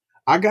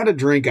I got a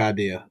drink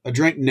idea, a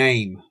drink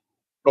name.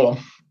 Go on.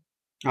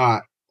 All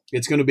right.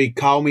 It's going to be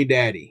Call Me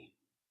Daddy.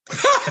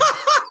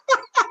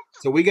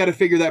 So we got to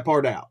figure that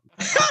part out.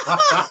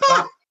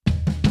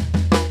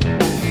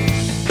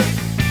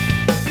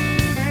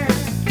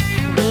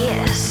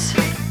 BS.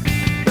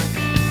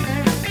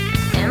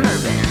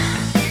 Immerben.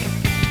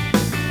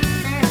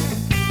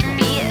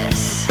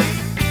 BS.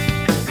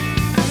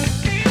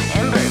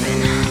 Immerben.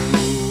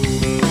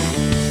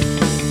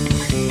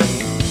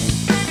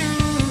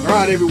 All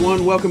right,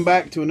 everyone. Welcome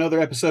back to another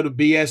episode of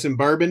BS and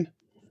Bourbon.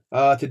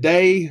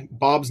 Today,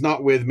 Bob's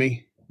not with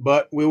me,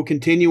 but we will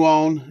continue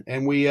on,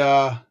 and we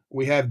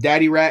have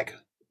Daddy Rack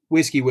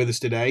Whiskey with us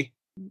today.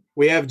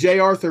 We have J.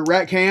 Arthur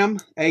Rackham,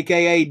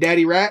 a.k.a.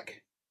 Daddy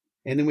Rack,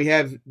 and then we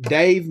have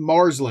Dave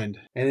Marsland,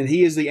 and then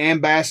he is the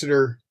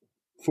ambassador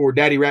for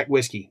Daddy Rack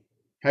Whiskey.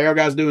 How y'all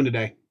guys doing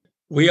today?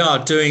 We are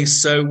doing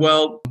so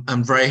well.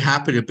 I'm very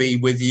happy to be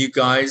with you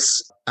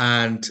guys.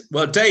 And,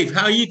 well, Dave,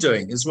 how are you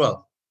doing as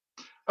well?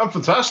 I'm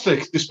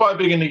fantastic. Despite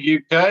being in the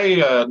UK,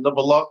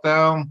 another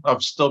lockdown,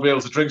 I've still be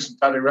able to drink some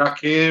Daddy Rack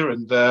here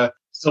and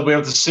still be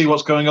able to see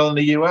what's going on in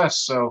the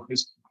US. So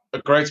it's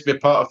great to be a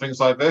part of things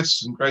like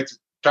this and great to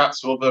chat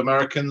to other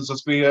Americans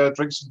as we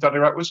drink some Daddy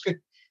Rack whiskey.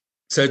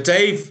 So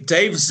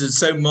Dave's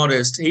so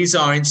modest. He's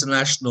our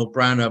international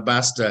brand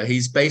ambassador.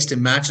 He's based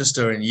in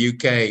Manchester in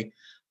UK.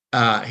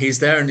 He's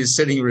there in his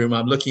sitting room.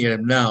 I'm looking at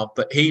him now,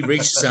 but he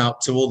reaches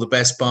out to all the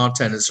best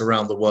bartenders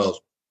around the world.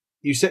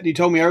 You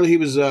told me earlier he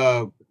was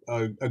a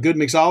good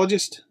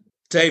mixologist.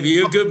 Dave, are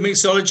you a good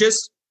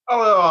mixologist?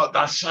 Oh,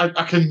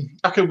 I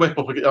can whip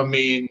up a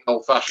mean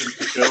old fashioned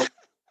for sure.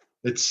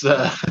 It's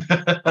no,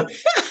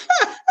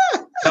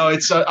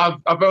 it's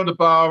I've owned a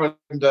bar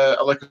and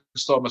a liquor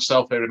store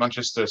myself here in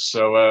Manchester,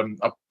 so I'm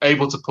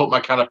able to put my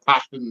kind of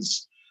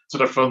passions to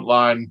the front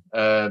line.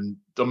 Done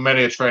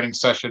many a training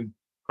session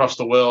across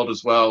the world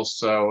as well.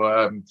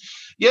 So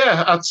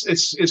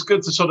it's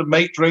good to sort of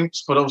make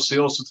drinks, but obviously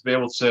also to be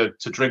able to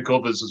drink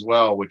others as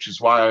well, which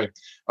is why I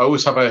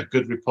always have a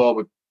good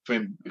rapport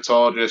between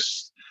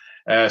mixologists.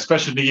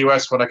 Especially in the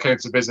US, when I came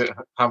to visit a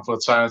handful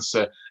of times,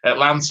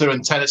 Atlanta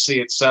and Tennessee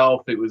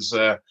itself, it was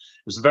a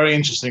very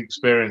interesting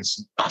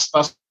experience. That's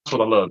what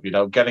I love,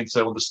 getting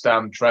to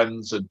understand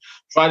trends and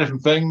try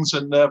different things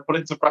and put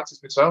it into practice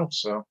myself.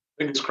 So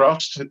fingers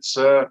crossed, it's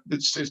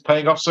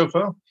paying off so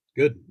far.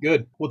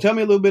 Good. Well, tell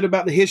me a little bit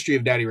about the history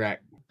of Daddy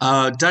Rack.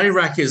 Daddy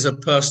Rack is a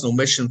personal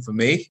mission for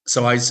me.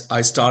 So I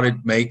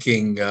started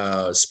making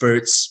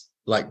spirits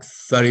like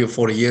 30 or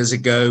 40 years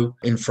ago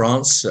in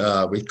France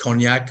with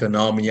Cognac and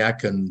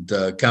Armagnac and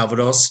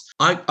Calvados.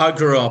 I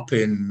grew up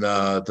in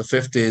the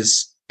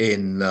 50s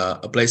in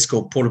a place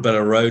called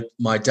Portobello Road.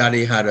 My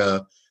daddy had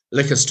a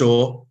liquor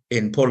store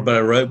in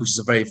Portobello Road, which is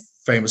a very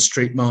famous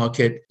street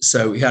market.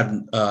 So he had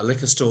a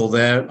liquor store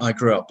there. I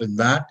grew up in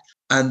that.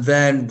 And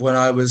then when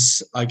I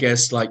was, I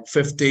guess, like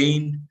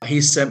 15, he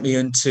sent me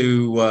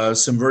into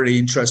some really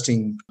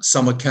interesting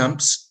summer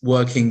camps,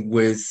 working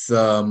with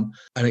and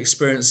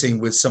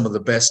experiencing with some of the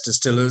best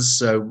distillers.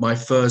 So my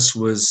first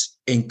was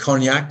in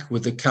Cognac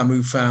with the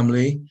Camus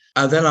family.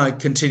 And then I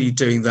continued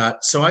doing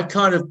that. So I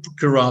kind of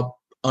grew up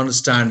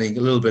understanding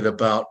a little bit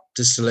about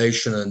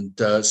distillation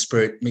and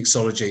spirit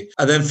mixology.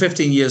 And then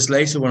 15 years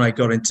later, when I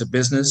got into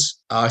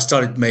business, I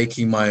started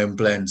making my own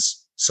blends.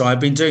 So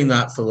I've been doing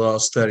that for the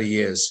last 30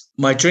 years.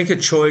 My drink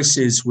of choice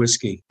is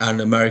whiskey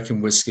and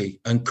American whiskey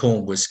and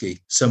corn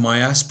whiskey. So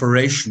my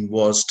aspiration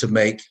was to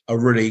make a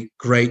really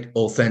great,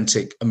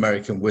 authentic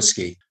American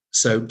whiskey.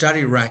 So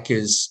Daddy Rack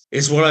is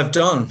what I've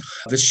done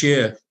this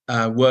year,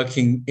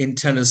 working in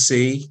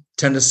Tennessee.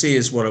 Tennessee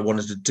is what I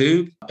wanted to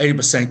do.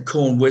 80%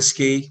 corn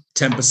whiskey,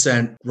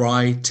 10%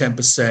 rye,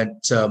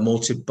 10%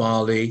 malted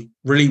barley,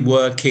 really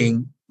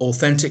working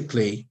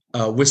authentically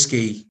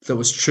whiskey that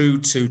was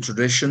true to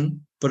tradition,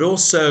 but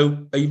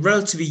also a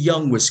relatively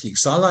young whiskey.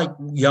 So I like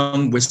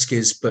young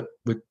whiskies, but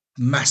with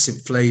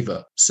massive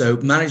flavor. So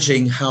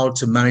managing how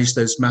to manage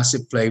those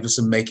massive flavors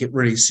and make it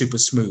really super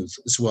smooth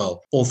as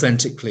well,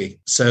 authentically.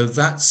 So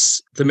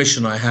that's the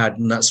mission I had,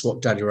 and that's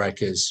what Daddy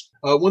Rack is.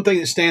 One thing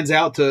that stands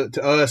out to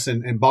us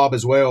and Bob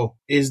as well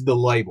is the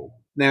label.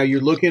 Now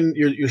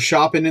you're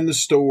shopping in the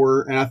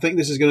store, and I think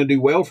this is going to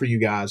do well for you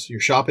guys. You're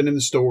shopping in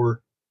the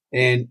store,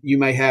 and you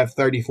may have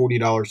 $30,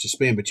 $40 to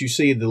spend, but you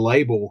see the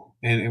label,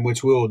 and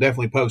which we'll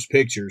definitely post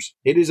pictures.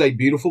 It is a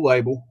beautiful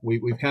label.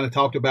 We've kind of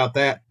talked about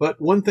that. But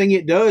one thing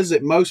it does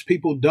that most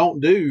people don't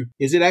do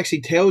is it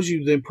actually tells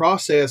you the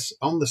process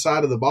on the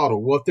side of the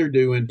bottle, what they're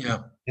doing. Yeah.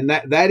 And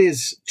that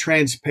is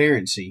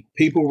transparency.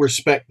 People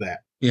respect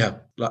that. Yeah.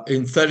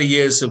 In 30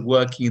 years of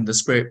working in the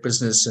spirit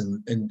business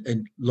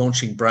and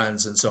launching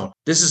brands and so on,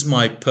 this is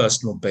my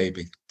personal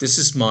baby. This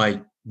is my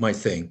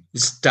thing.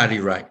 It's Daddy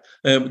Rack.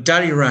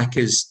 Daddy Rack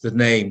is the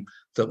name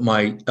that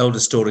my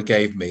eldest daughter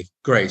gave me,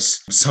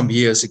 Grace, some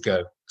years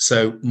ago.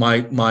 So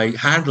my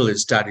handle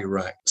is Daddy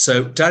Rack.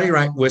 So Daddy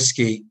Rack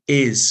whiskey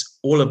is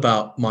all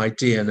about my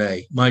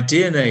DNA. My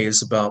DNA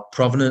is about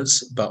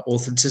provenance, about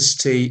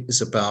authenticity,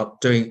 is about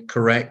doing it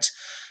correct.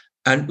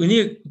 And when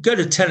you go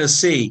to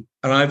Tennessee,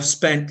 And I've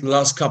spent the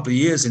last couple of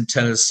years in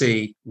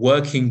Tennessee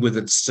working with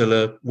a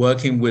distiller,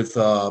 working with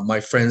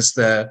my friends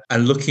there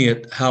and looking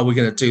at how we're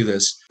going to do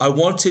this. I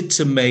wanted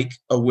to make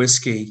a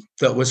whiskey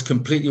that was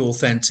completely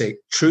authentic,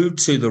 true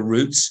to the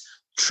roots,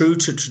 true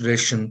to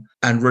tradition,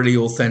 and really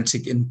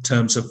authentic in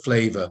terms of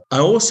flavor. I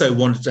also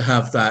wanted to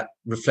have that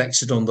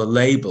reflected on the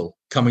label,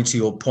 coming to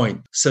your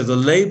point. So the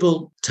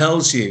label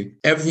tells you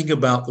everything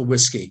about the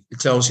whiskey. It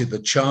tells you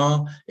the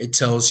char. It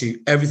tells you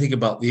everything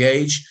about the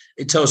age.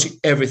 It tells you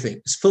everything.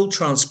 It's full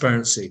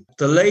transparency.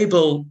 The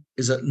label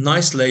is a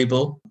nice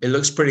label. It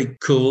looks pretty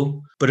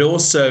cool, but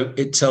also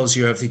it tells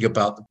you everything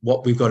about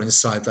what we've got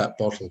inside that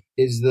bottle.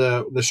 Is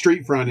the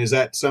street front, is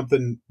that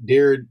something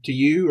dear to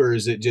you, or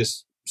is it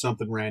just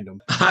something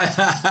random?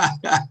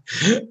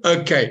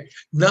 Okay.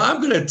 Now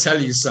I'm going to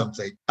tell you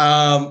something.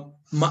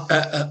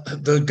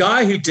 The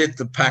guy who did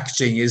the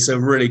packaging is a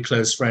really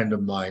close friend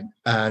of mine,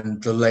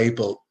 and the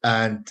label,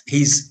 and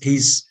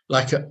he's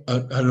like an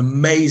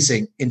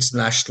amazing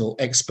international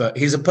expert.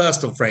 He's a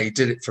personal friend. He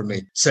did it for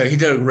me. So he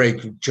did a really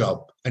good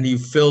job. And you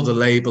fill the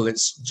label.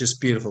 It's just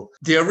beautiful.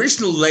 The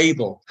original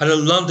label had a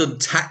London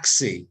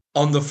taxi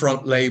on the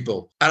front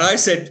label. And I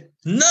said,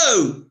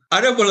 no,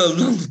 I don't want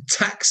a London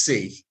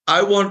taxi.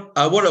 I want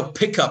a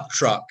pickup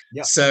truck.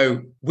 Yep.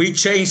 So we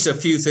changed a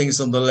few things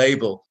on the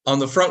label. On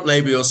the front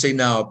label, you'll see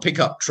now a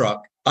pickup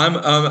truck.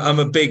 I'm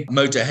a big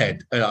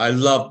motorhead. I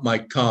love my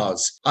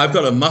cars. I've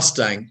got a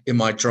Mustang in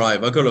my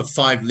drive. I've got a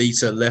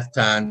 5-liter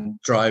left-hand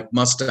drive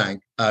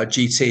Mustang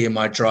GT in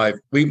my drive.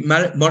 We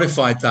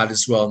modified that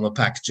as well in the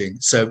packaging.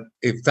 So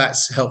if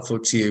that's helpful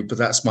to you, but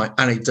that's my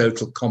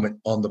anecdotal comment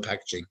on the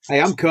packaging.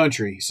 Hey, I'm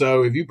country.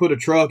 So if you put a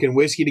truck and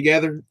whiskey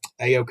together,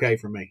 A-okay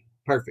for me.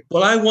 Perfect.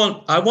 Well, I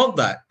want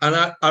that. And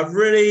I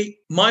really,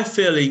 my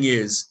feeling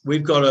is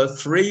we've got a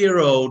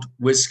 3-year-old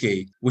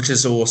whiskey, which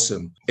is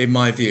awesome in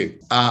my view.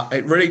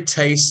 It really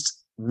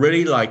tastes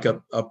really like a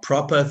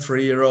proper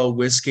 3-year-old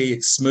whiskey.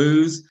 It's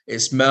smooth,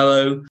 it's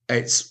mellow,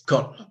 it's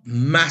got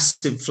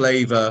massive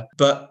flavor.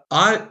 But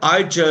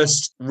I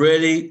just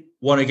really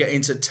want to get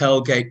into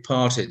tailgate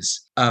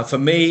parties. For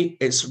me,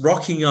 it's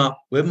rocking up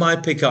with my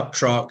pickup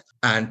truck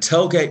and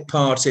tailgate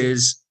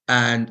parties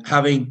and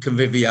having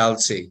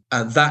conviviality.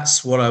 And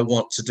that's what I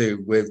want to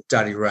do with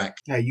Daddy Rack.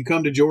 Hey, you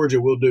come to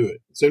Georgia, we'll do it.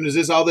 As soon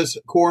as all this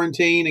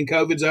quarantine and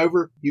COVID's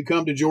over, you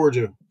come to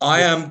Georgia.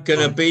 I am going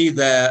to be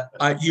there.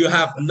 You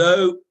have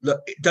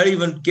don't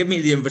even give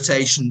me the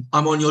invitation.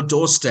 I'm on your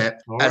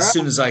doorstep as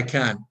soon as I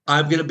can.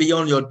 I'm going to be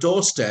on your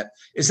doorstep.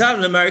 Is that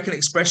an American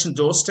expression,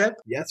 doorstep?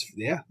 Yes.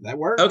 Yeah, that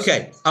works.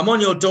 Okay. I'm on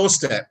your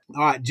doorstep.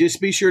 All right.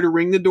 Just be sure to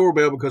ring the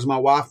doorbell because my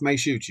wife may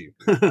shoot you.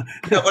 No,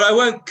 but I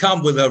won't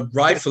come with a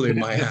rifle in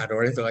my hand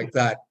or anything like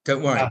that.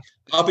 Don't worry.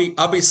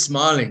 I'll be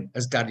smiling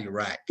as Daddy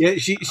Rack. Yeah,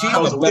 she's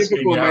a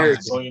typical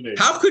American.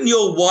 How can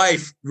your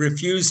wife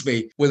refuse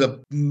me with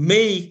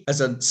me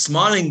as a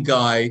smiling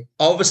guy,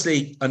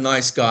 obviously a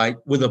nice guy,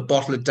 with a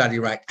bottle of Daddy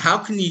Rack? How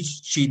can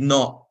she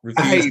not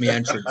refuse me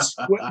entrance?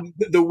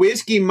 The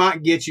whiskey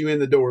might get you in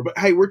the door, but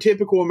hey, we're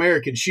typical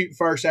Americans. Shoot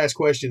first, ask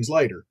questions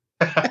later.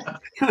 But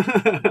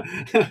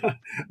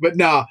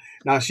no,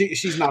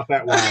 she's not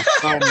that wild.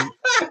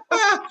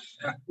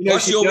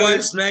 What's your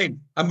wife's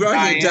name? I'm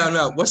writing it down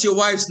now. What's your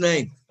wife's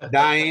name?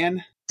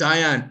 Diane.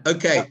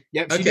 Okay.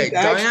 Yep, okay.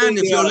 Diane,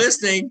 if you're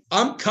listening,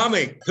 I'm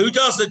coming. Who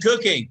does the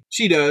cooking?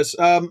 She does.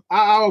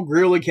 I'll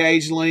grill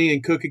occasionally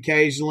and cook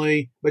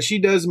occasionally, but she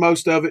does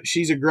most of it.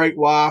 She's a great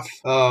wife.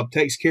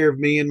 Takes care of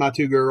me and my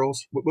 2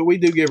 girls, but we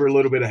do give her a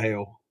little bit of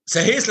hell.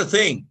 So here's the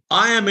thing.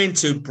 I am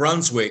into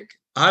Brunswick.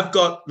 I've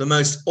got the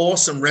most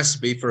awesome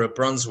recipe for a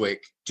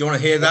Brunswick. Do you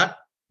want to hear that?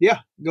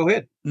 Yeah, go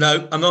ahead.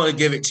 No, I'm not going to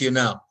give it to you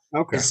now.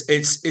 Okay.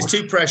 It's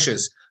too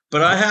precious.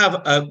 But I have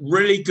a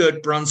really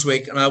good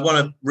Brunswick, and I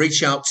want to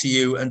reach out to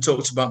you and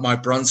talk about my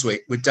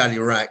Brunswick with Daddy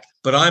Rack.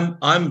 But I'm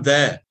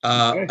there,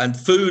 Okay. and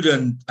food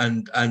and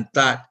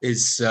that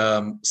is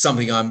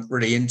something I'm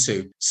really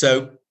into.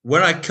 So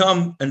when I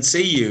come and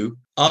see you,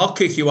 I'll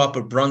kick you up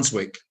a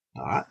Brunswick.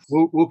 All right.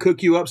 We'll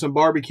cook you up some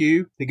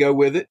barbecue to go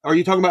with it. Are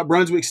you talking about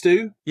Brunswick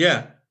stew?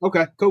 Yeah.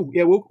 Okay, cool.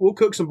 Yeah, we'll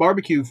cook some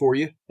barbecue for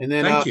you. And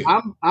then Thank you.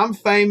 I'm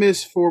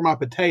famous for my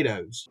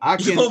potatoes.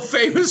 You're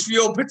famous for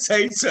your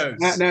potatoes.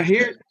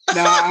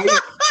 I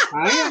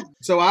am.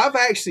 So I've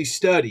actually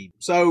studied.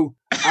 So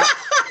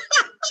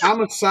I'm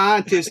a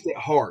scientist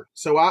at heart.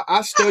 So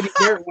I study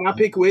when I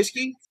pick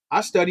whiskey. I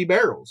study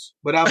barrels,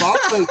 but I've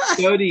also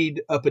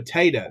studied a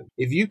potato.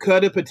 If you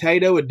cut a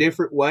potato a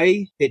different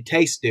way, it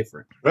tastes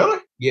different. Really?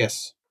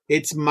 Yes.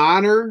 It's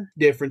minor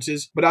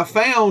differences, but I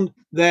found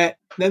that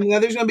now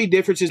there's going to be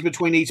differences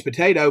between each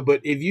potato,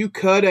 but if you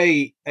cut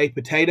a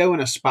potato in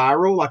a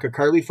spiral, like a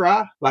curly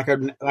fry, like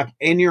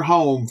in your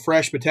home,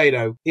 fresh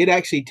potato, it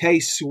actually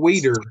tastes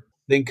sweeter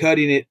than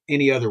cutting it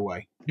any other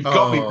way. You've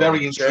got me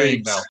very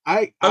intrigued now.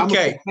 I'm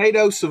Okay. a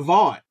potato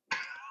savant.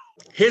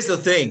 Here's the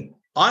thing.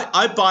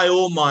 I buy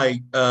all my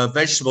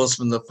vegetables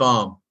from the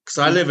farm because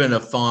I live in a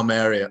farm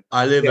area.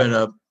 I live in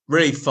a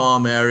really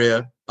farm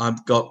area.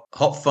 I've got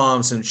hop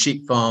farms and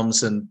sheep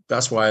farms, and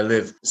that's where I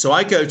live. So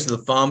I go to the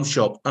farm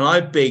shop and I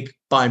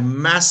buy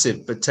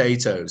massive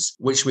potatoes,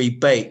 which we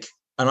bake.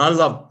 And I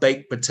love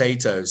baked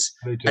potatoes.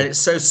 Me too. And it's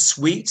so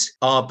sweet,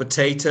 our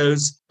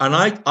potatoes. And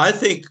I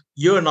think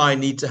you and I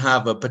need to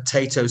have a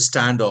potato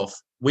standoff.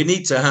 We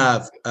need to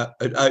have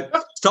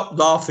stop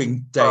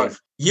laughing, Dave. Right.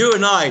 You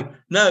and I,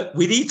 no,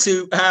 we need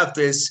to have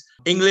this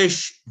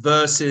English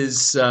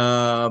versus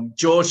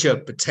Georgia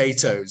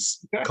potatoes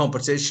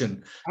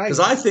competition.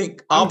 Because I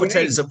think our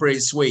potatoes are pretty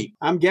sweet.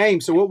 I'm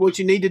game. So what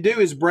you need to do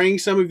is bring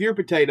some of your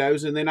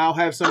potatoes, and then I'll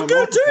have some I'm of my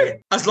going to do potatoes.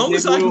 it. As long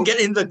as I can get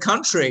in the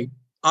country.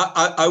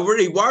 I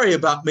really worry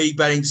about me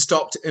getting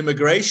stopped at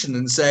immigration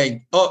and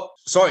saying, oh,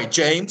 sorry,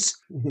 James,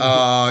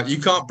 you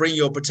can't bring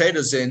your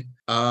potatoes in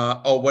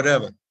or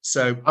whatever.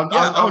 So I'm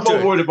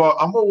more worried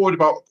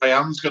about what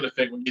Diane's going to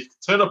think when you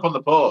turn up on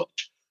the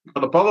porch. You've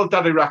got a bottle of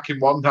Daddy Rack in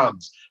one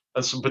hand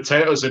and some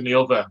potatoes in the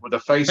other, with a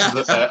face a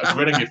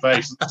grin on your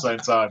face at the same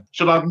time.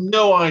 She'll have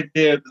no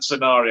idea the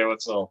scenario at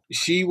all.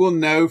 She will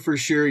know for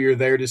sure you're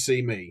there to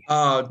see me.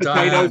 Oh,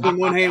 Potatoes Diane. in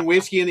one hand,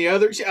 whiskey in the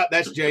other.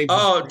 That's James.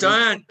 Oh,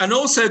 Diane. And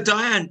also,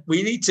 Diane,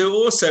 we need to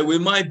also,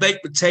 with my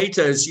baked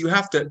potatoes, you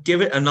have to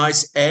give it a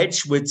nice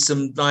edge with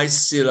some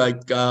nice,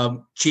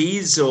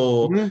 cheese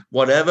or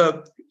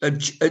whatever.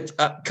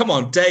 Come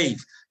on,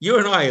 Dave. You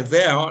and I are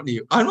there, aren't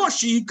you? I'm not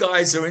sure you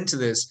guys are into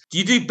this. Do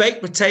you do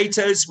baked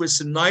potatoes with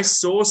some nice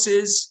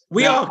sauces?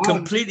 We are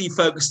completely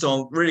focused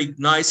on really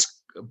nice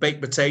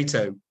baked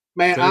potato.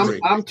 Man,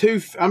 delivery. I'm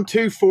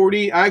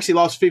 240. I actually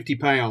lost 50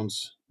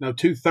 pounds. No,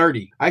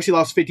 230. I actually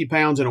lost 50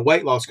 pounds in a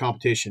weight loss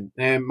competition.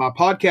 And my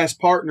podcast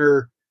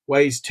partner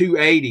weighs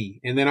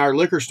 280. And then our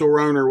liquor store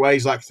owner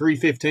weighs like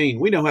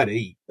 315. We know how to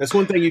eat. That's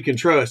one thing you can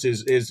trust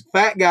is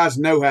fat guys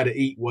know how to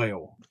eat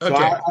well. So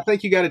Okay. I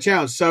think you got a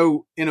challenge.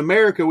 So in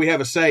America, we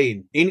have a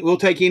saying, we'll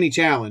take any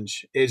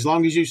challenge as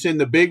long as you send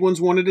the big ones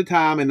one at a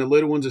time and the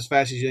little ones as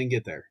fast as you can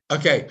get there.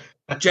 Okay,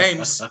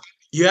 James,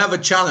 you have a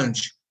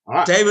challenge. All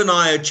right. Dave and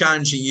I are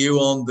challenging you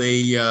on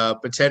the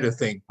potato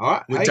thing All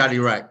right. with Hey, Daddy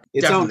Rack.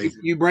 it's Definitely. on.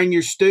 You bring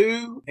your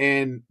stew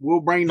and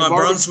we'll bring the My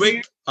barbecue.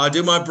 Brunswick. I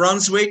do my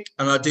Brunswick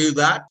and I do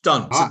that.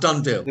 Done. It's a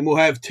done deal. Then we'll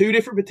have two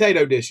different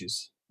potato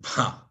dishes.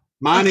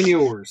 Mine and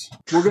yours.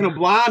 We're going to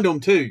blind them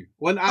too.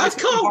 I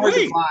can't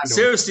wait.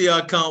 Seriously, I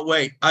can't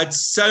wait. I'm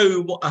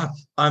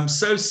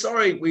so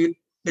sorry.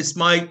 It's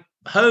my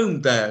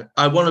home there.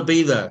 I want to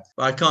be there.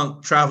 I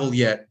can't travel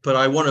yet, but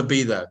I want to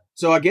be there.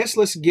 So I guess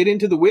let's get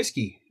into the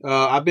whiskey.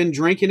 I've been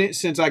drinking it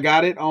since I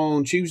got it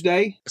on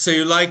Tuesday. So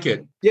you like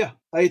it? Yeah,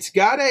 it's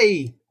got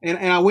and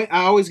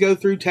I always go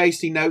through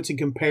tasting notes and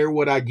compare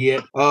what I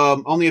get.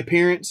 On the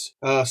appearance,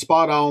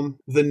 spot on.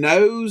 The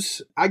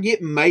nose, I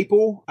get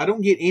maple. I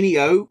don't get any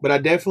oak, but I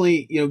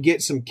definitely,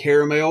 get some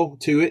caramel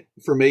to it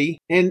for me.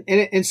 And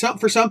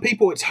for some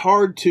people, it's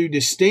hard to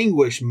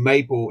distinguish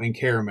maple and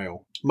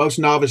caramel. Most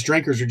novice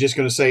drinkers are just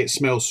going to say it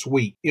smells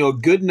sweet. A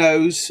good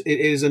nose, it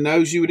is a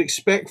nose you would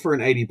expect for an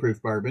 80 proof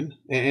bourbon,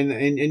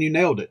 and you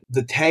nailed it.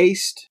 The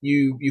taste,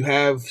 you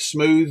have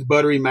smooth,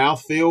 buttery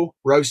mouthfeel,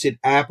 roasted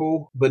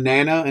apple,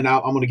 banana, and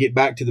I'm going to get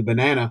back to the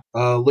banana,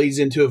 leads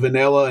into a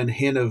vanilla and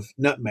hint of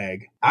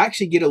nutmeg. I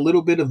actually get a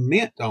little bit of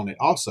mint on it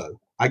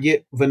also. I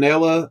get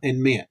vanilla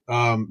and mint.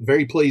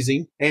 Very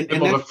pleasing. And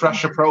a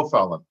fresher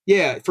profile then.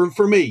 Yeah,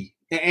 for me.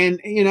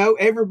 And,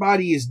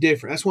 everybody is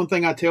different. That's one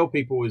thing I tell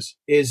people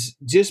is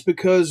just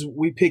because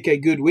we pick a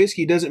good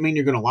whiskey doesn't mean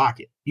you're going to like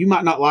it. You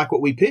might not like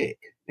what we pick.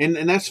 And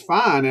that's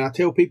fine. And I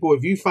tell people,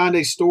 if you find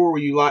a store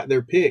where you like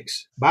their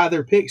picks, buy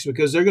their picks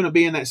because they're going to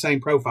be in that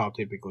same profile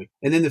typically.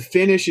 And then the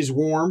finish is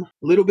warm,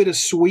 a little bit of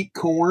sweet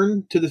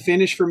corn to the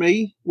finish for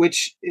me,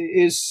 which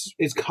is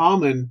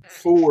common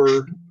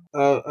for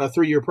a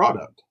 3-year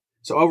product.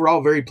 So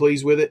overall, very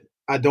pleased with it.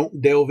 I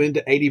don't delve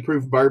into 80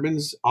 proof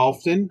bourbons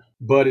often,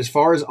 but as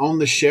far as on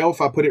the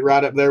shelf, I put it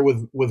right up there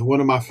with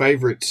one of my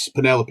favorites,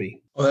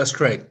 Penelope. Oh, that's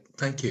great.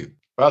 Thank you.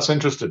 That's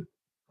interesting.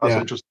 That's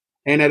interesting.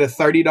 And at a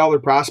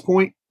 $30 price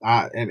point,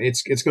 and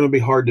it's going to be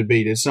hard to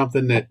beat. It's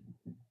something that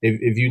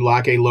if you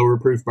like a lower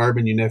proof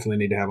bourbon, you definitely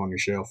need to have on your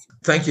shelf.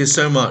 Thank you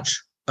so much.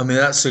 I mean,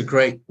 that's a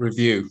great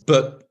review.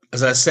 But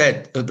as I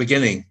said at the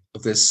beginning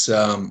of this,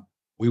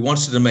 we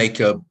wanted to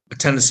make a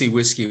Tennessee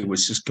whiskey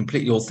which is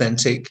completely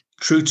authentic,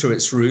 true to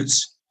its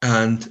roots,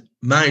 and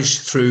managed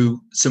through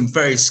some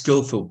very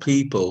skillful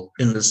people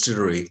in the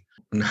distillery,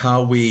 and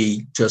how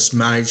we just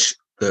manage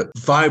the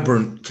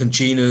vibrant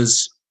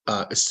congeners.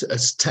 It's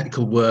a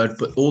technical word,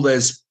 but all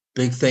those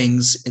big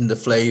things in the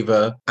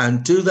flavor,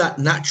 and do that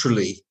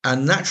naturally.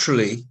 And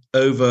naturally,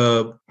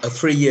 over a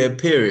 3-year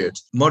period,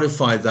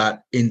 modify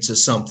that into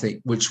something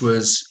which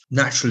was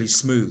naturally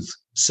smooth.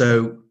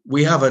 So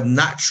we have a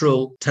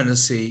natural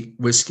Tennessee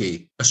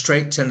whiskey, a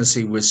straight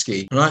Tennessee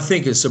whiskey, and I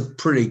think it's a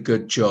pretty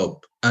good job.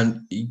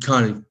 And you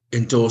kind of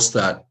endorse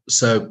that.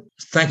 So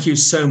thank you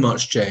so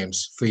much,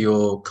 James, for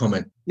your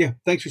comment. Yeah,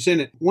 thanks for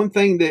sending it. One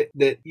thing that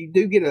you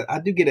do get I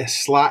do get a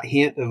slight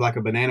hint of like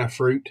a banana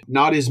fruit,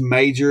 not as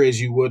major as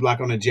you would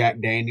like on a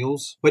Jack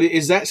Daniels. But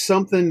is that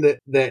something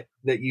that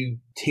that you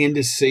tend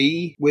to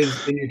see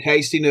in your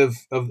tasting of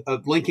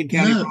Lincoln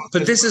County? No,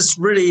 but this is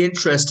really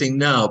interesting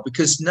now,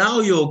 because now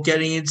you're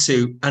getting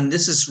into, and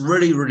this is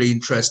really, really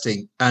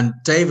interesting. And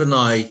Dave and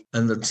I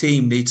and the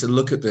team need to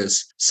look at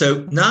this.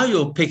 So now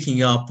you're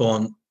picking up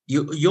on,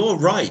 you're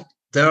right.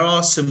 There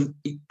are some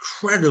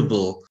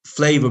incredible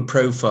flavor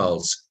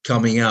profiles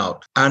coming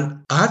out.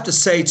 And I have to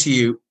say to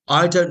you,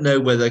 I don't know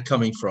where they're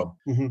coming from.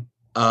 Mm-hmm.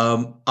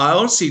 I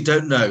honestly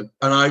don't know.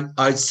 And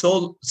I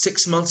saw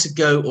 6 months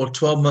ago or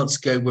 12 months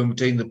ago when we were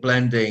doing the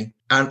blending,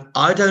 and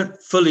I don't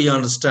fully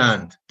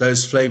understand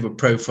those flavor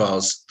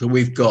profiles that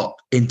we've got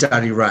in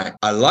Daddy Rack.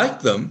 I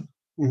like them.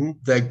 Mm-hmm.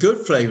 They're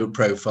good flavor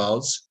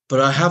profiles,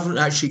 but I haven't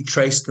actually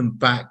traced them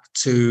back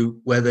to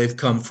where they've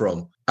come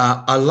from.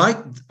 I like,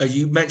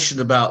 you mentioned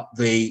about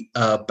the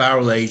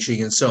barrel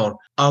aging and so on.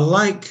 I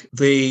like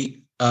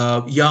the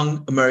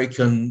young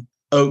American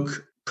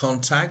oak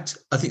contact.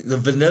 I think the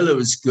vanilla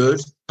is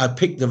good. I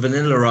picked the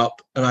vanilla up,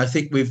 and I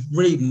think we've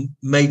really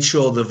made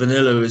sure the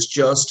vanilla is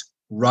just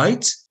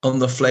right on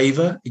the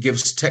flavor. It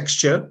gives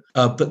texture,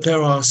 but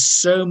there are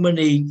so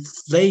many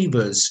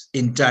flavors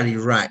in Daddy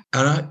Rack.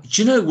 And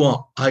do you know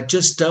what? I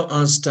just don't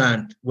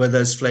understand where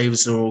those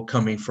flavors are all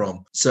coming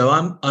from.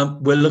 So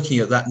we're looking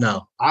at that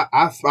now.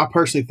 I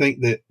personally think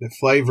that the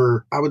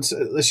flavor, I would say,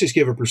 let's just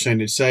give a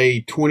percentage,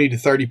 say 20 to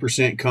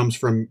 30% comes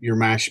from your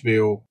mash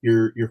bill,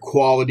 your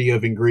quality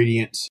of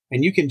ingredients,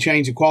 and you can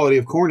change the quality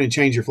of corn and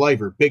change your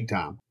flavor big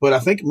time. But I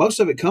think most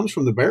of it comes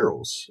from the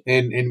barrels,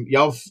 and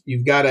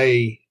you've got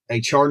a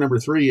char number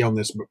 3 on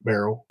this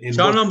barrel.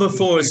 Char number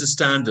 4 is a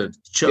standard.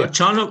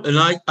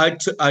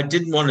 I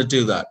didn't want to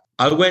do that.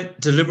 I went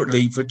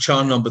deliberately for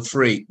char number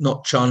 3,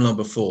 not char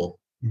number 4.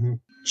 Mm-hmm.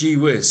 Gee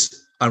whiz,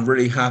 I'm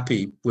really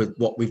happy with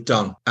what we've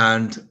done.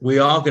 And we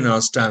are going to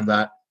understand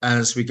that.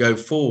 As we go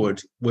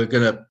forward, we're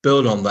going to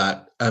build on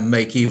that and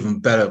make even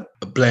better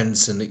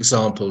blends and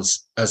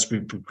examples as we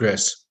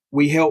progress.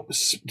 We help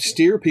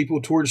steer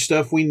people towards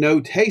stuff we know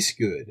tastes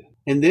good.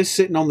 And this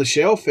sitting on the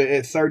shelf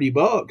at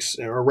 $30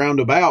 or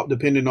roundabout,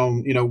 depending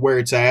on, where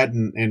it's at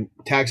and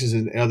taxes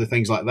and other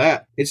things like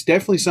that, it's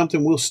definitely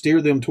something we'll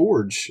steer them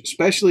towards.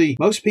 Especially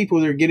most people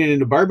that are getting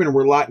into bourbon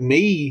were like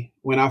me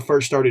when I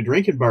first started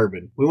drinking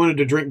bourbon. We wanted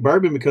to drink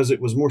bourbon because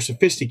it was more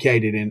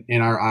sophisticated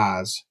in our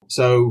eyes.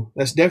 So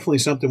that's definitely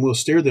something we'll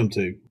steer them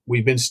to.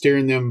 We've been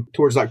steering them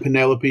towards like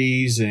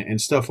Penelope's and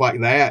stuff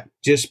like that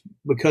just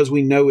because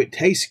we know it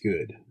tastes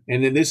good.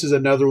 And then this is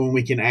another one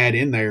we can add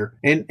in there.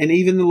 And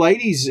even the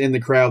ladies in the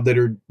crowd that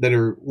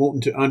are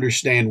wanting to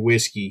understand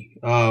whiskey.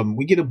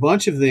 We get a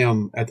bunch of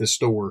them at the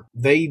store.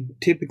 They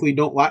typically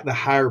don't like the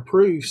higher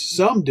proofs.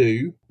 Some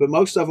do, but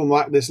most of them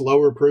like this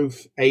lower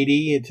proof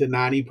 80 to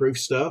 90 proof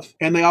stuff.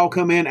 And they all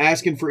come in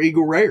asking for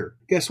Eagle Rare.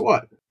 Guess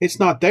what? It's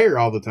not there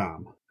all the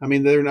time. I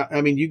mean,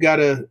 you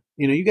gotta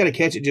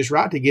catch it just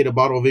right to get a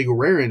bottle of Eagle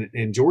Rare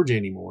in Georgia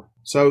anymore.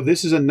 So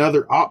this is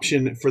another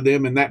option for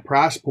them in that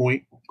price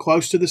point,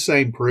 close to the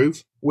same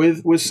proof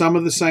with some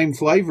of the same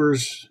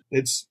flavors.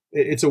 It's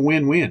a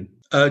win-win.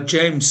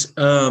 James,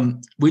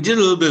 we did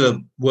a little bit of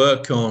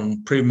work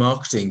on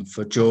pre-marketing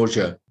for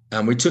Georgia,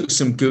 and we took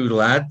some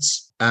Google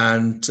ads,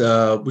 and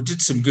we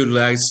did some Google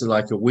ads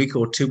like a week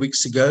or 2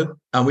 weeks ago,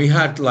 and we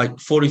had like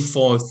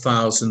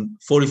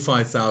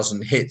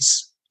 45,000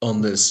 hits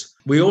on this.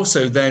 We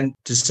also then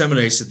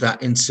disseminated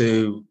that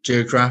into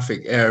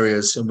geographic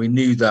areas, and we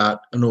knew that,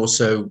 and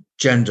also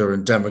gender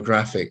and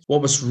demographic.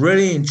 What was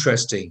really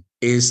interesting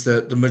is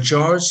that the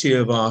majority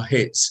of our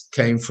hits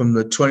came from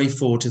the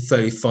 24 to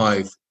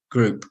 35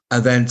 group,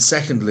 and then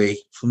secondly,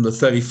 from the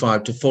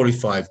 35 to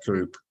 45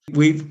 group.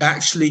 We've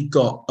actually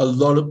got a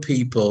lot of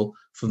people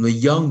from the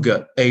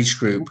younger age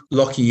group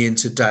locking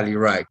into Daddy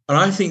Rack, and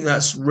I think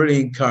that's really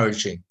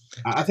encouraging.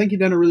 I think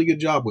you've done a really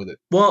good job with it.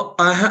 Well,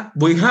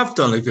 we have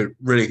done a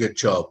really good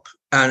job.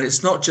 And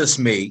it's not just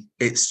me.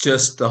 It's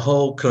just the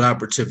whole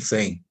collaborative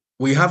thing.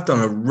 We have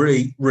done a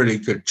really, really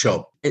good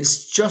job.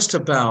 It's just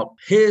about,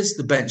 here's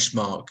the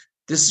benchmark.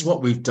 This is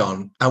what we've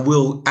done. And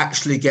we'll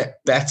actually get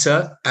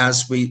better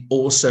as we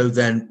also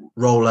then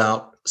roll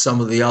out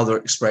some of the other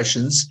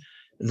expressions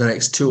in the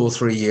next 2 or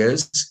 3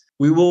 years.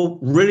 We will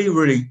really,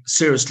 really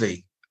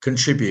seriously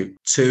contribute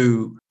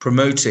to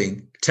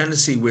promoting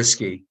Tennessee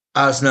whiskey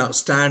as an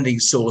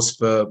outstanding source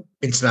for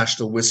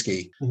international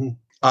whiskey. Mm-hmm.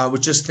 I was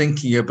just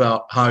thinking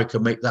about how I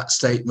could make that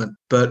statement,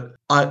 but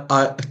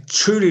I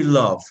truly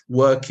love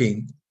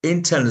working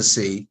in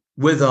Tennessee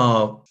with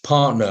our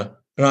partner,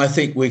 and I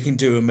think we can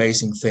do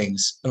amazing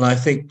things. And I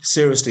think,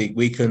 seriously,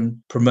 we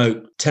can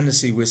promote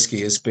Tennessee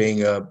whiskey as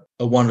being a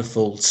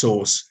wonderful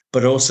source,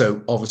 but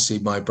also, obviously,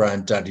 my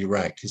brand, Daddy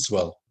Rack, as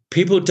well.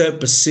 People don't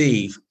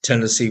perceive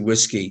Tennessee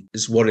whiskey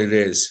as what it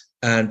is.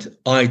 And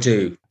I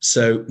do.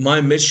 So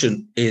my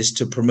mission is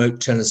to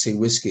promote Tennessee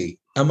whiskey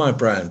and my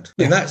brand.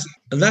 Yeah.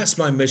 And that's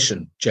my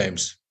mission,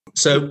 James.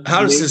 So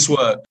how does this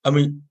work? I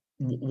mean,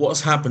 what's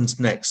happened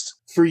next?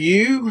 For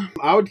you,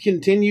 I would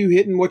continue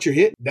hitting what you're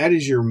hitting. That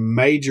is your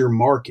major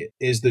market,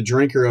 is the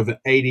drinker of an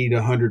 80 to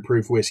 100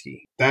 proof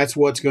whiskey. That's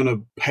what's going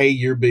to pay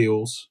your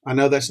bills. I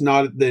know that's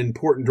not the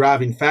important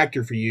driving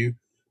factor for you,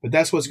 but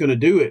that's what's going to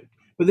do it.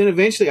 But then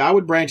eventually I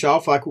would branch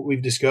off like what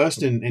we've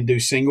discussed and do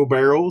single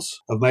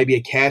barrels of maybe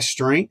a cask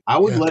strength. I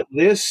would let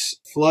this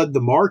flood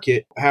the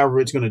market, however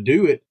it's going to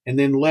do it, and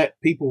then let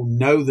people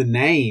know the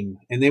name.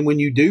 And then when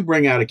you do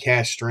bring out a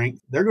cask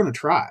strength, they're going to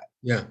try it.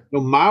 Yeah.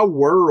 My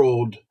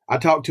world, I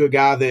talked to a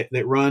guy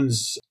that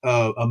runs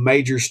a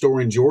major store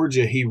in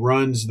Georgia. He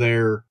runs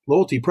their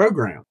loyalty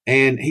program.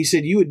 And he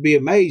said, you would be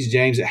amazed,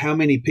 James, at how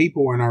many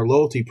people are in our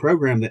loyalty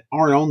program that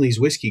aren't on these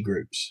whiskey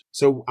groups.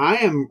 So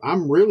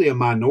I'm really a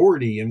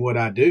minority in what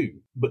I do.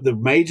 But the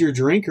major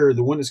drinker,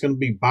 the one that's going to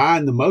be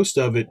buying the most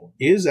of it,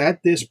 is at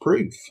this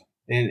proof.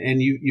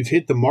 And you've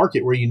hit the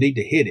market where you need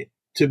to hit it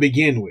to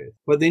begin with.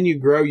 But then you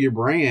grow your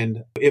brand.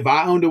 If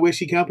I owned a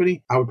whiskey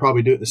company, I would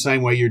probably do it the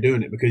same way you're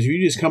doing it, because if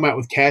you just come out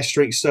with cask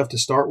strength stuff to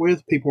start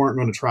with, people aren't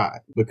going to try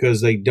it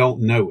because they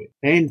don't know it.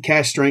 And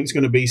cask strength is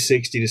going to be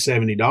 $60 to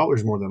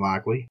 $70 more than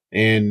likely.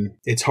 And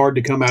it's hard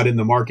to come out in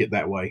the market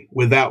that way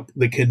without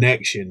the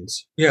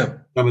connections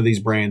some of these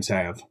brands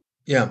have.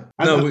 Yeah.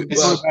 About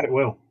it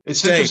well.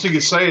 It's interesting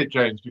you say it,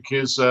 James,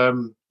 because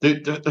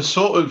the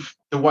sort of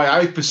the way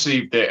I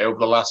perceived it over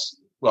the last,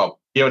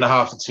 year and a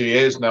half to 2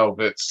 years now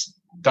that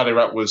Daddy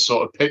Rat was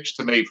sort of pitched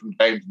to me from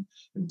James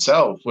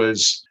himself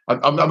was,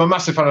 I'm a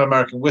massive fan of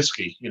American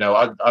whiskey.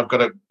 I've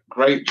got a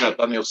great Jack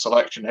Daniel's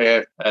selection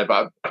here, but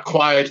I've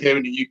acquired here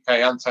in the UK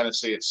and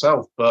Tennessee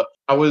itself. But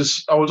I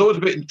was always a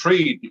bit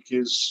intrigued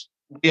because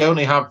we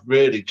only have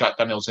really Jack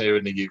Daniel's here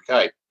in the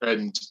UK,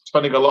 and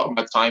spending a lot of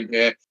my time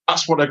here,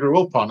 that's what I grew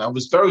up on. I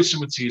was very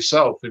similar to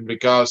yourself in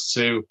regards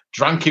to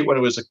drank it when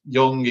I was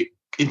young. It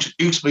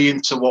introduced me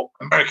into what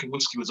American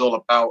whiskey was all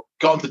about.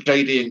 Got into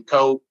JD and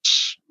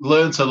Cokes,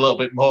 learned a little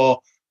bit more,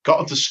 got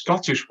into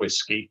Scottish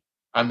whiskey,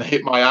 and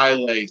hit my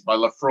Islays, my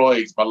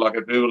Lafroigs, my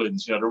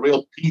Lagavulins, the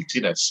real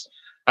peatiness,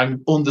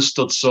 and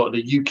understood sort of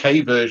the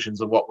UK versions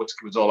of what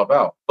whiskey was all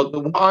about. But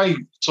what I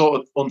sort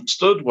of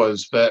understood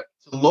was that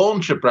to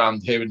launch a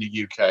brand here in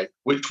the UK,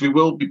 which we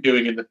will be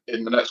doing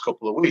in the next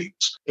couple of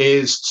weeks,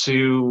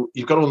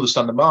 you've got to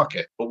understand the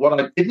market. But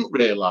what I didn't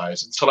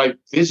realise until I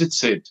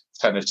visited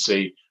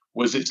Tennessee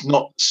was it's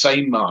not the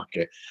same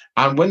market.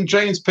 And when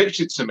James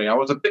pitched it to me, I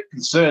was a bit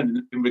concerned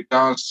in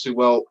regards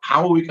to,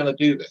 how are we going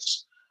to do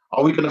this?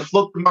 Are we going to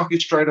flood the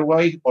market straight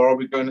away, or are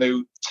we going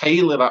to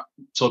tailor that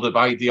sort of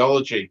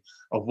ideology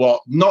of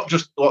not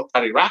just what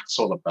Daddy Rat's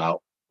all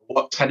about,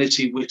 what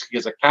Tennessee whiskey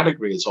as a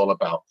category is all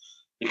about?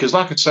 Because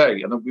like I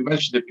say, and we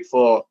mentioned it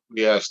before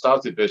we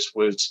started this,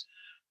 was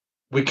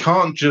we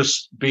can't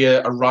just be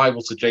a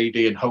rival to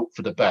JD and hope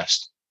for the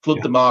best.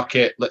 Flood the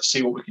market, let's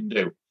see what we can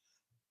do.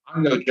 I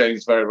know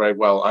James very, very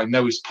well. I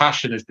know his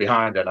passion is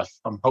behind it.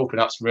 I'm hoping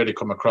that's really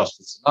come across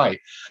for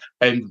tonight.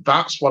 And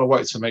that's what I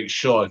wanted to make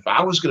sure. If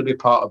I was going to be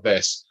a part of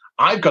this,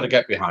 I've got to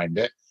get behind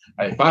it.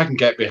 And if I can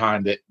get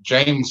behind it,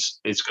 James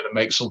is going to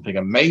make something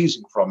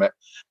amazing from it.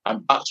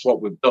 And that's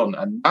what we've done.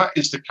 And that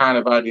is the kind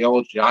of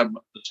ideology I'm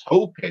just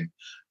hoping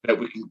that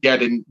we can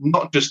get in,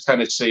 not just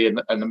Tennessee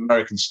and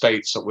American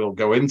states that we'll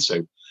go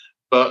into,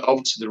 but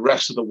obviously the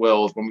rest of the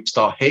world when we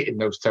start hitting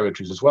those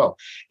territories as well.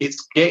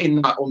 It's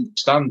getting that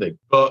understanding,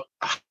 but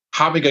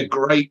having a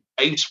great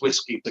base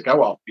whiskey to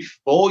go off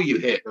before you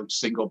hit those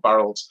single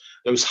barrels,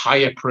 those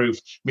higher proof.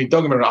 I mean,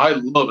 don't get me wrong, I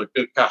love a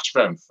good cask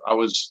strength. I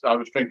was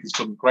drinking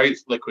some great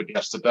liquid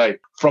yesterday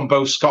from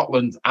both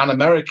Scotland and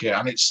America,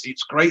 and it's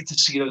great to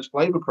see those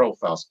flavor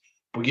profiles.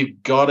 But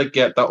you've got to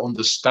get that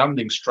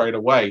understanding straight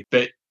away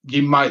that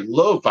you might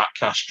love that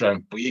cask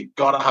strength, but you've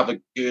got to have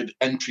a good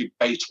entry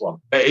base one.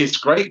 It's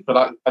great for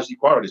that, as you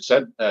already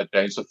said,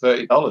 James, for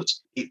 $30.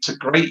 It's a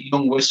great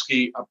young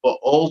whiskey, but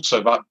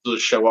also that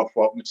does show off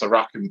what Mr.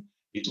 Rackham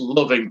is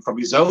loving from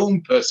his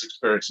own personal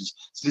experiences.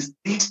 So there's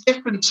these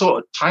different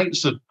sort of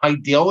types of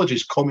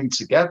ideologies coming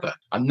together.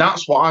 And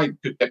that's what I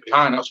could get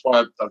behind. That's why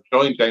I've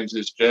joined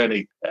James's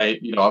journey.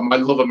 My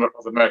love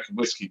of American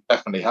whiskey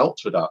definitely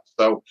helps with that.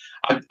 So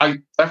I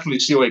definitely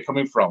see where you're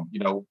coming from.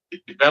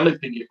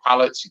 Developing your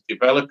palates,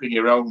 developing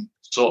your own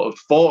sort of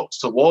thoughts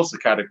towards the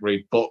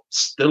category, but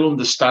still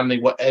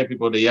understanding what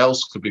everybody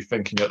else could be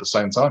thinking at the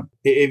same time.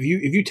 If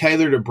you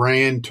tailored a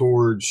brand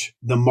towards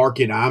the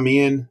market I'm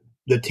in,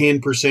 the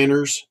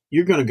 10%ers,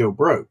 you're going to go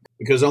broke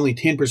because only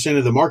 10%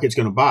 of the market's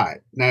going to buy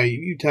it. Now,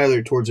 you tailor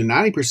it towards the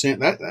 90%.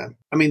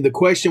 The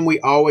question we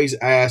always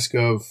ask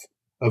of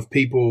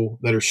people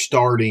that are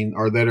starting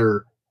or that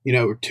are,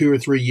 2 or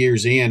 3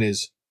 years in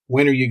is,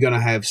 when are you going to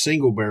have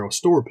single barrel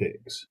store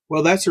picks?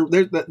 Well, there's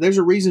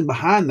a reason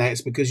behind that.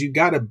 It's because you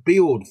got to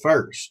build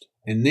first,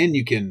 and then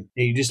you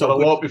just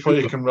don't walk before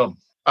you can run.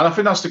 And I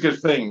think that's the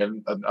good thing.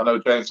 And I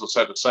know James will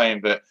say the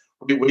same, that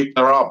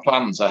there are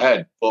plans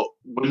ahead, but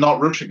we're not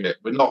rushing it.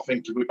 We're not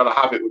thinking we've got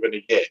to have it within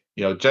a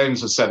year.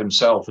 James has said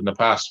himself in the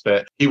past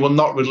that he will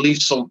not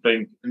release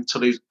something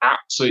until he's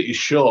absolutely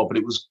sure, but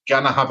it was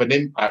going to have an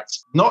impact,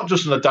 not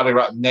just on the Daddy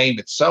Rat name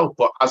itself,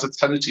 but as a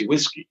Tennessee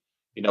whiskey.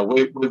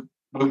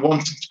 We're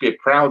wanting to be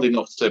proud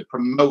enough to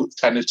promote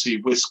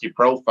Tennessee whiskey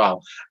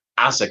profile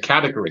as a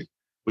category.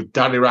 with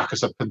Danny Rack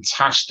as a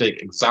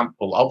fantastic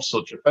example of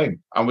such a thing.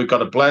 And we've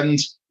got a blend,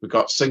 we've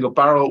got single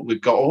barrel,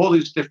 we've got all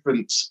these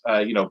different,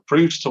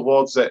 proofs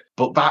towards it.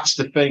 But that's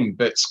the thing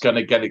that's going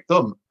to get it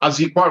done. As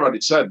you quite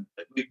rightly said,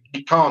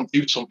 you can't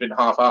do something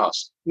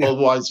half-assed. Yeah.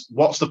 Otherwise,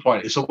 what's the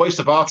point? It's a waste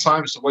of our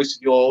time. It's a waste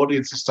of your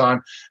audience's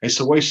time. It's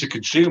a waste of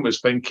consumers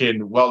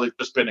thinking, well, they've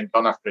just been and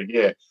gone after a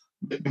year.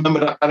 Remember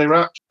that, Danny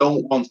Rack?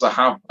 Don't want to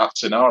have that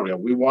scenario.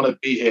 We want to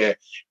be here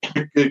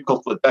in a good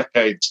couple of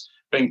decades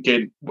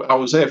thinking, I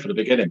was here for the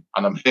beginning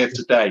and I'm here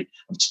today.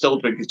 I'm still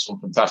drinking some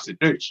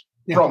fantastic juice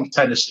from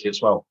Tennessee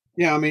as well.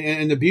 Yeah, I mean,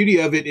 and the beauty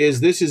of it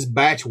is this is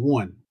batch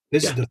one.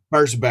 This is the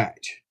first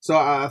batch. So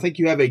I think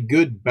you have a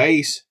good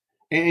base,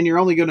 and you're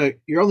only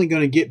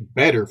gonna get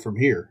better from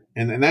here.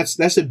 And that's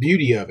the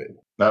beauty of it.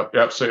 No,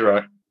 you're absolutely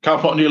right.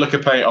 Can't put a new lick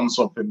of paint on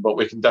something, but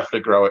we can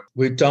definitely grow it.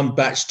 We've done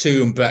batch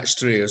 2 and batch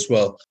 3 as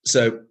well.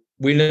 So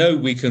we know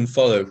we can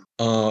follow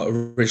our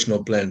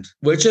original blend.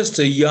 We're just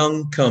a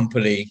young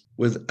company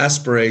with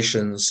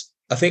aspirations.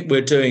 I think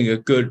we're doing a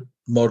good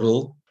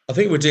model. I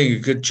think we're doing a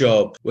good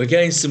job. We're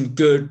getting some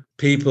good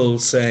people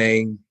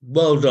saying,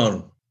 well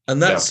done.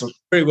 And that's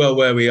pretty well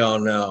where we are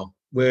now.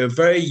 We're a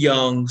very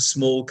young,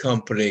 small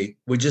company.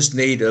 We just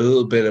need a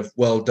little bit of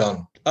well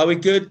done. Are we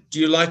good? Do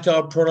you like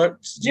our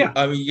product?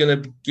 Are we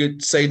going to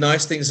say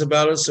nice things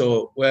about us,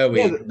 or where are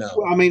we now?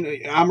 Well, I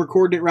mean, I'm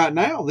recording it right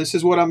now. This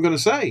is what I'm going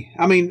to say.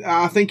 I mean,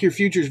 I think your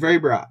future is very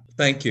bright.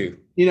 Thank you.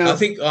 You know, I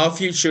think our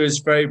future is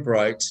very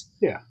bright.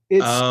 Yeah.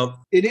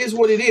 It is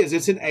what it is.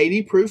 It's an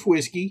 80 proof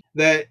whiskey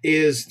that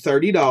is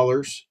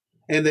 $30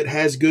 and that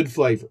has good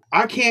flavor.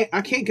 I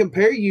can't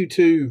compare you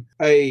to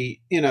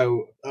an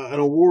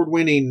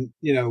award-winning,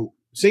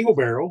 single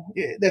barrel.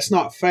 That's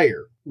not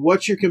fair.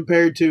 What you're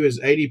compared to is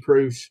 80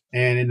 proof,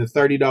 and in the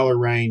 $30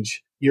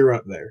 range, you're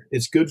up there.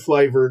 It's good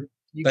flavor.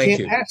 You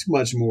can't ask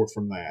much more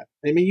from that.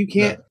 I mean, you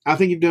can't. No. I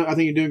think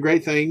you're doing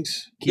great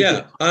things.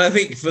 And I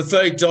think for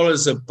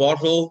 $30 a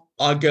bottle,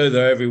 I go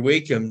there every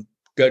week and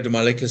go to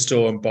my liquor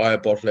store and buy a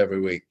bottle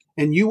every week.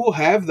 And you will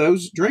have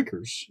those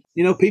drinkers.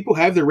 People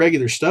have their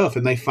regular stuff,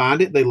 and they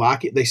find it, they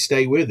like it, they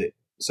stay with it.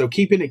 So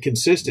keeping it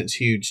consistent is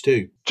huge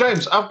too.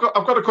 James, I've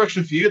got a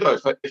question for you though,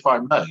 if I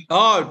may.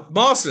 Oh,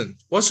 Martin,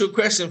 what's your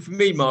question for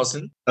me,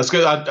 Martin? That's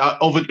good.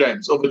 Over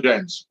James.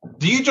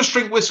 Do you just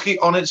drink whiskey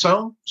on its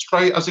own,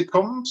 straight as it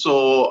comes,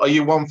 or are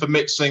you one for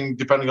mixing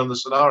depending on the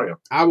scenario?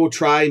 I will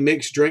try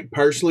mixed drink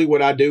personally.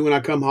 What I do when I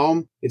come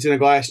home, it's in a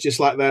glass just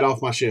like that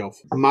off my shelf.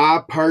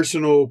 My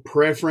personal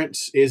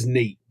preference is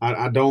neat.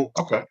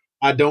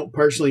 I don't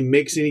personally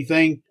mix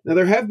anything. Now,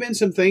 there have been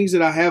some things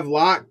that I have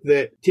liked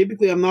that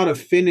typically I'm not a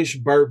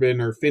finished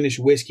bourbon or finished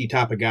whiskey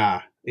type of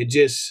guy. It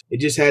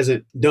just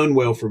hasn't done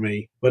well for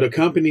me. But a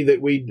company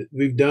that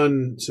we've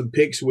done some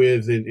picks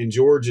with in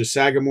Georgia,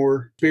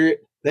 Sagamore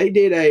Spirit, they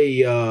did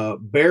a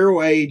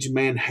barrel-aged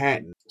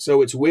Manhattan.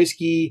 So it's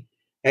whiskey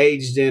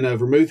aged in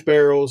vermouth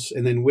barrels,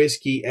 and then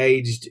whiskey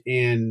aged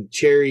in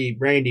cherry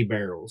brandy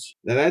barrels.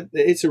 Now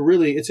it's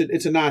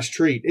a nice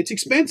treat. It's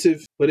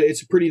expensive, but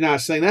it's a pretty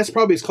nice thing. That's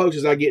probably as close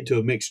as I get to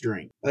a mixed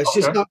drink. It's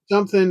just not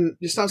something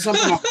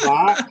I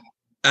like.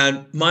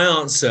 And my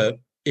answer,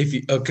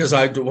 because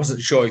I wasn't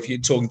sure if you're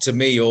talking to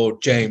me or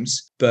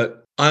James,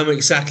 but I'm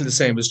exactly the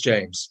same as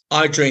James.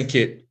 I drink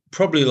it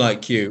probably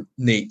like you,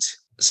 neat.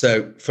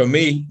 So for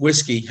me,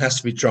 whiskey has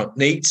to be drunk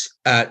neat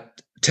at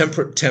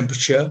temperate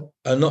temperature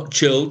and not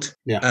chilled.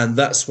 Yeah. And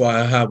that's why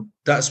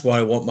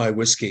I want my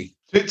whiskey.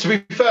 To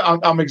be fair,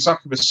 I'm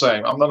exactly the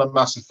same. I'm not a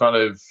massive fan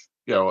of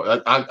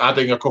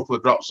adding a couple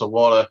of drops of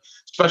water,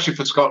 especially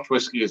for Scotch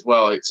whiskey as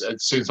well. It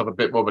seems to have a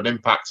bit more of an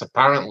impact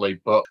apparently.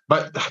 But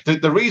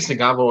the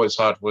reasoning I've always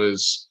had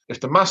was,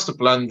 if the master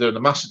blender and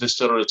the master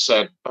distiller has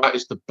said that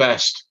is the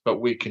best that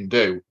we can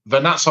do,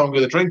 then that's how I'm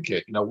going to drink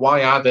it.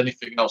 Why add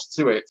anything else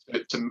to it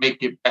to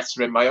make it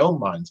better in my own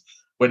mind,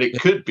 when it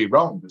could be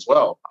wrong as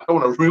well? I don't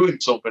want to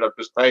ruin something I've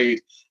just paid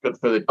good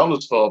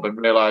 $30 for and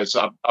realise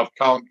I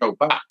can't go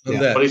back.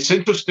 Yeah. But it's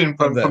interesting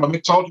from a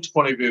mixologist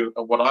point of view,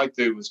 and what I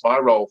do as my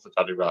role for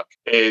Danny Rack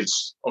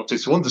is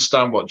obviously to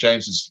understand what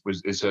James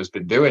has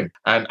been doing.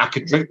 And I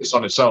could drink this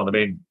on its own. I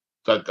mean,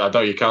 I know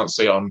you can't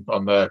see it on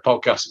the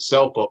podcast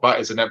itself, but that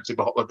is an empty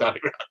bottle of Danny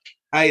Rack.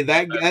 Hey,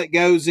 that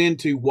goes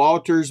into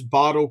Walter's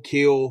Bottle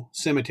Kill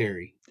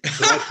Cemetery.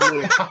 So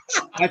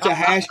that's a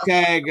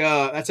hashtag.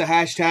 That's a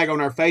hashtag on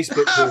our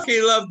Facebook group.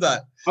 I love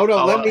that. Hold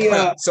on, let me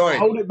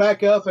hold it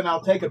back up, and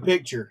I'll take a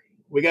picture.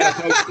 We got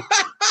to post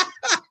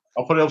it.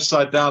 I'll put it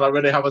upside down. I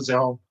already have it at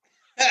home.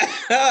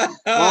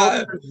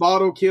 Walter's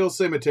Bottle Kill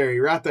Cemetery,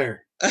 right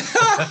there.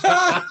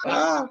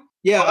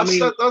 Yeah, I mean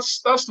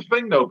that's the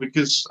thing though,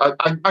 because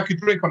I could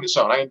drink on its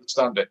own. I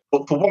understand it,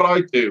 but for what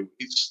I do,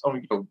 it's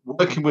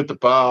working with the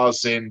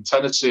bars in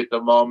Tennessee at the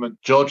moment.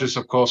 Georgia's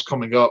of course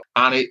coming up,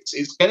 and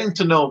it's getting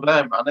to know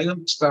them, and they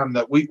understand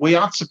that we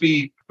have to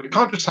be. We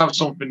can't just have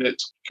something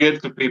that's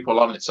good for people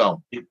on its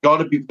own. You've got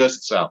to be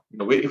versatile.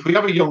 If we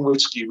have a young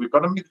whiskey, we've got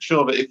to make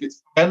sure that if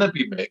it's going to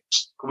be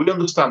mixed, we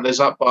understand there's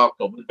that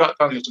barcode. We've got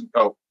Daniels and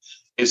Co.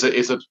 is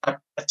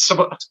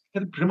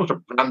pretty much a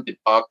branded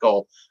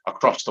alcohol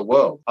across the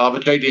world. I'll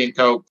have a JD &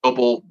 Co,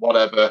 double,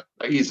 whatever,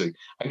 easy.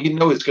 And you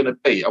know it's going to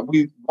be. And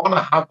we want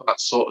to have that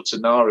sort of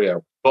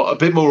scenario, but a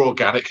bit more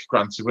organic,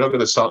 granted. We're not going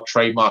to start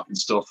trademarking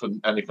stuff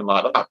and anything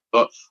like that.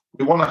 But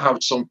we want to have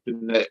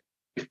something that,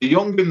 if the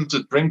youngins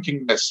are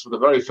drinking this for the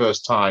very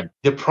first time,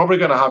 you're probably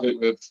going to have it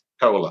with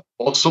cola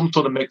or some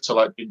sort of mixer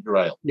like ginger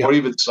ale or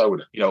even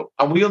soda,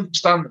 and we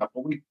understand that,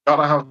 but we've got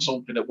to have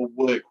something that will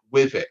work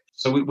with it.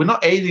 So we're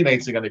not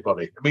alienating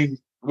anybody. I mean,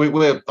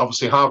 we're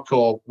obviously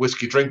hardcore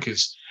whiskey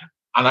drinkers,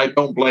 and I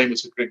don't blame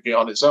us for drinking it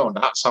on its own.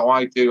 That's how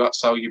I do.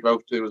 That's how you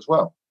both do as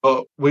well.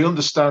 But we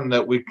understand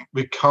that we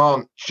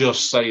can't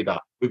just say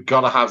that. We've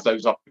got to have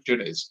those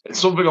opportunities.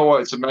 It's something I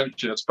wanted to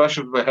mention,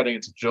 especially if we're heading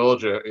into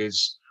Georgia,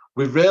 is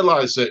we've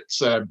realised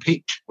that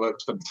peach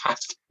works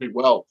fantastically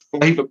well,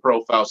 flavour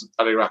profiles of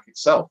Daddy Rack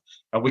itself.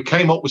 And we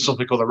came up with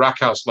something called the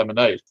Rack House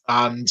Lemonade.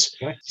 And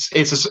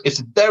it's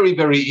very,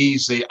 very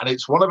easy. And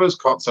it's one of those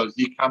cocktails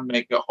you can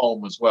make at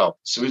home as well.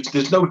 So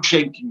there's no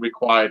shaking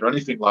required or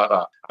anything like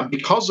that. And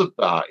because of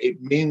that,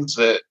 it means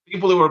that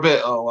people who are a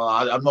bit,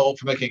 I'm not up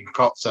for making a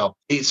cocktail,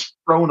 it's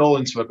thrown all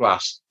into a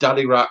glass.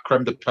 Daddy Rack,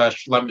 creme de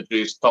pêche, lemon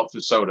juice, topped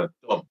with soda,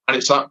 done. And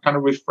it's that kind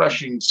of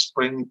refreshing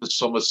spring to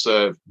summer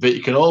serve that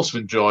you can also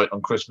enjoy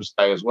on Christmas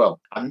Day as well.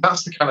 And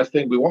that's the kind of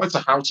thing. We wanted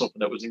to have something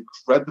that was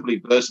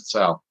incredibly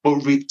versatile,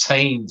 but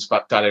retains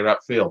that Daddy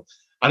Rack feel.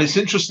 And it's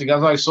interesting,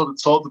 as I sort of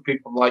talk to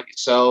people like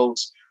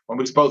yourselves, when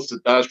we spoke to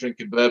Daz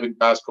Drinking Bourbon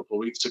guys a couple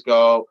of weeks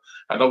ago,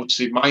 and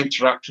obviously my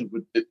interactions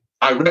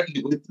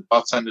directly with the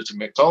bartenders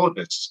and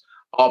mixologists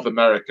of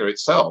America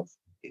itself,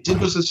 it's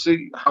interesting to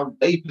see how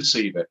they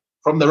perceive it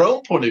from their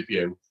own point of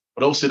view,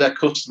 but also their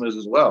customers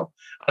as well.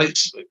 And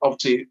it's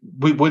obviously,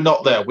 we're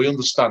not there. We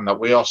understand that.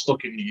 We are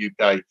stuck in the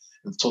UK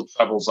until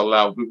travel's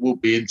allowed. We will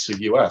be into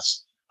the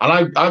US.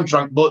 And I've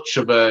drank much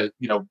of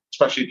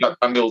especially Jack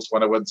Daniels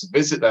when I went to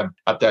visit them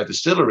at their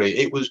distillery.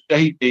 It was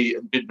JD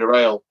and ginger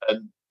ale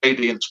and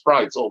JD and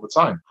Sprite all the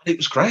time. And it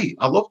was great.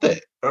 I loved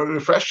it. Very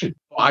refreshing.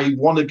 I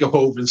want to go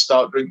over and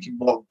start drinking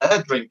what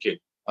they're drinking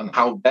and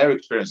how they're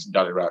experiencing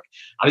Daddy Rack.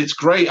 And it's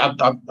great. I'd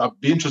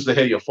be interested to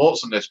hear your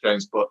thoughts on this,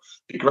 James, but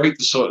it'd be great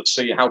to sort of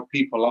see how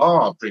people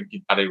are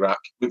drinking Daddy Rack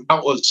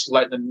without us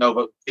letting them know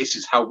that this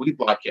is how we'd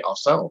like it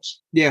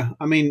ourselves. Yeah.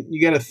 I mean,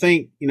 you got to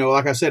think,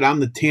 like I said,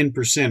 I'm the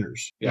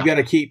 10%ers. Yeah. You got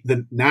to keep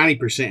the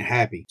 90%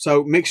 happy.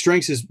 So mixed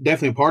drinks is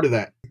definitely a part of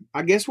that.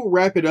 I guess we'll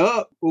wrap it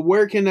up. Well,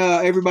 where can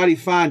everybody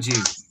find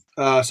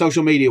you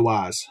social media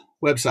wise?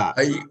 Website?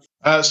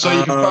 So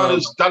you can find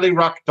us,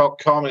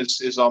 daddyrack.com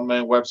is our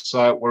main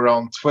website. We're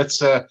on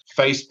Twitter,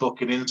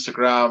 Facebook, and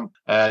Instagram.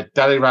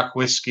 Daddy Rack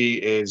Whiskey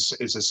is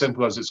as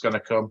simple as it's going to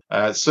come.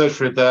 Search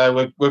for it there.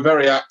 We're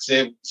very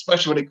active,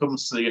 especially when it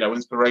comes to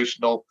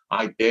inspirational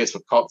ideas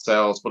for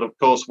cocktails. But of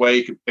course, where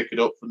you can pick it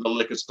up from the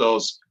liquor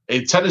stores.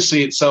 In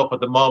Tennessee itself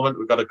at the moment,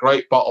 we've got a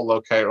great bottle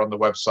locator on the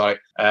website.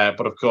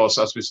 But of course,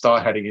 as we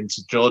start heading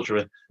into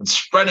Georgia and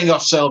spreading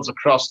ourselves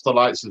across the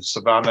likes of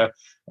Savannah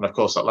and of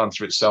course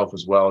Atlanta itself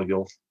as well,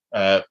 you'll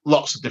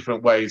lots of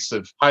different ways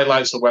of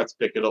highlights of where to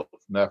pick it up from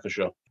there for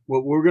sure.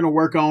 Well, we're going to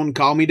work on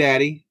Call Me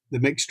Daddy, the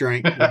mixed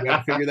drink. We've got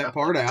to figure that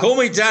part out. Call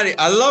Me Daddy.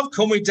 I love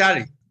Call Me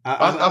Daddy.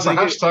 That's a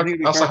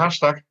hashtag. That's a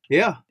hashtag.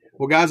 Yeah.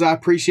 Well, guys, I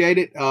appreciate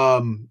it.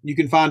 You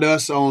can find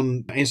us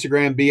on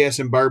Instagram,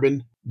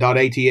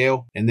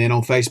 bsandbourbon.atl, and then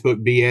on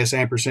Facebook,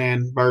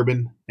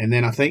 bs_bourbon. And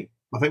then I think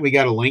we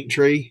got a link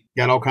tree,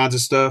 got all kinds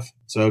of stuff.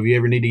 So if you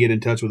ever need to get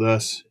in touch with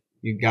us,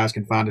 you guys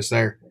can find us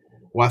there.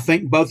 Well, I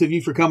thank both of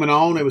you for coming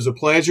on. It was a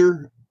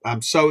pleasure.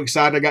 I'm so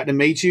excited I got to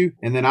meet you.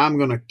 And then I'm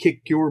going to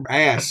kick your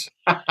ass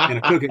in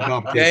a cooking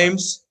competition.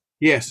 James?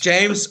 Yes.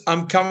 James,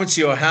 I'm coming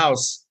to your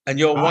house and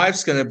your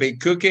wife's going to be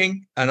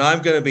cooking and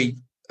I'm going to be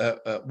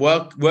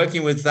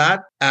working with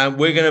that. And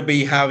we're going to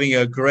be having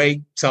a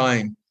great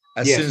time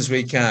as soon as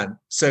we can.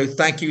 So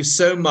thank you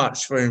so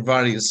much for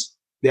inviting us.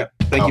 Yep.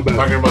 Thank you both.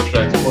 Thank you very much,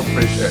 James. Much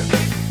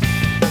appreciated.